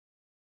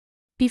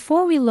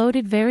Before we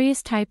loaded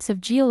various types of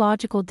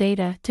geological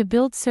data to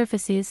build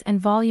surfaces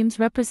and volumes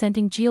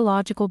representing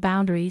geological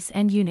boundaries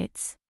and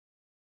units.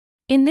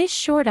 In this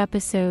short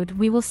episode,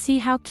 we will see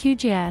how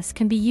QGIS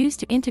can be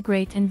used to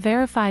integrate and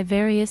verify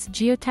various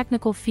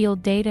geotechnical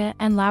field data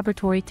and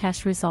laboratory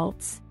test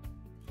results.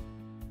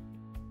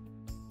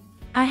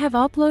 I have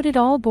uploaded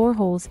all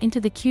boreholes into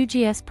the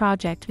QGIS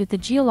project with the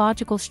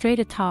geological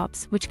strata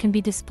tops, which can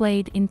be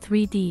displayed in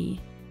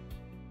 3D.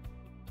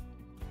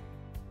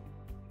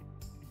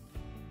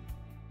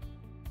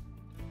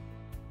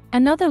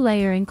 Another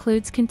layer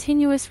includes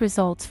continuous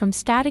results from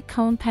static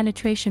cone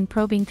penetration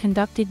probing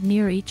conducted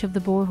near each of the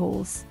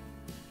boreholes.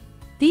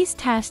 These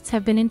tests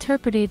have been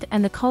interpreted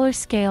and the color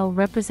scale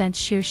represents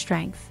shear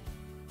strength.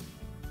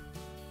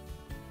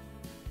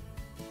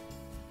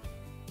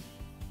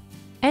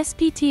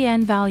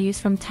 SPTN values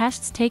from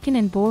tests taken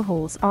in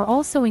boreholes are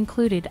also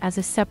included as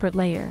a separate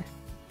layer.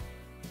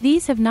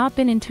 These have not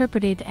been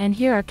interpreted and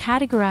here are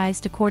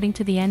categorized according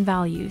to the N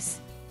values.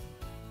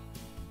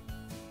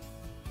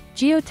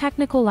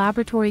 Geotechnical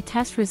laboratory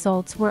test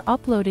results were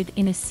uploaded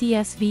in a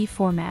CSV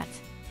format.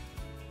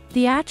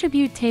 The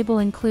attribute table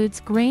includes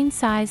grain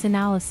size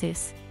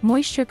analysis,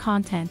 moisture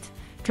content,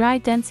 dry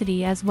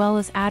density as well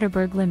as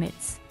Atterberg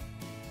limits.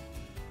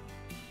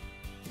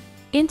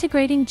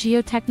 Integrating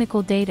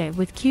geotechnical data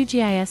with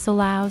QGIS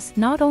allows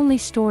not only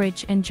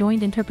storage and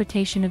joint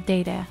interpretation of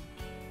data.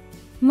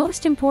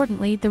 Most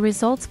importantly, the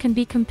results can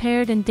be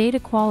compared and data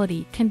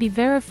quality can be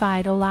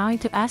verified, allowing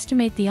to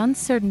estimate the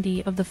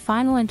uncertainty of the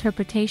final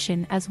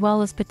interpretation as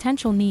well as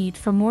potential need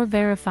for more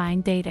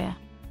verifying data.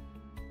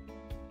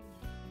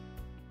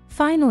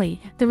 Finally,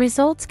 the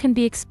results can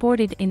be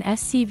exported in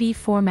SCV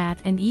format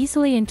and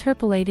easily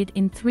interpolated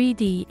in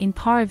 3D in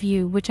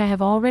ParaView, which I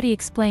have already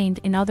explained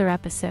in other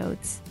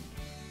episodes.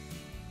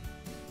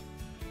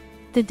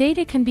 The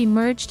data can be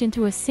merged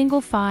into a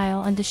single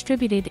file and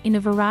distributed in a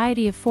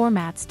variety of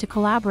formats to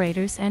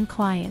collaborators and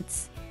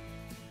clients.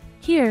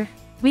 Here,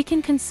 we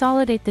can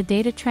consolidate the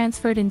data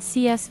transferred in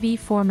CSV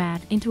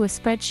format into a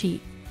spreadsheet,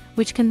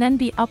 which can then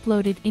be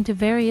uploaded into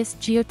various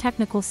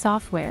geotechnical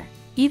software,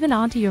 even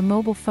onto your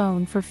mobile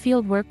phone for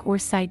fieldwork or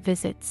site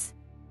visits.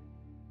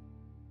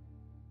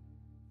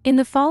 In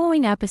the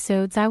following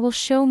episodes, I will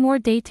show more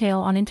detail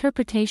on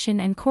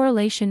interpretation and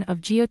correlation of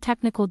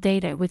geotechnical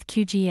data with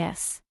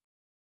QGIS.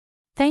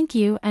 Thank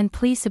you and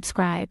please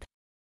subscribe.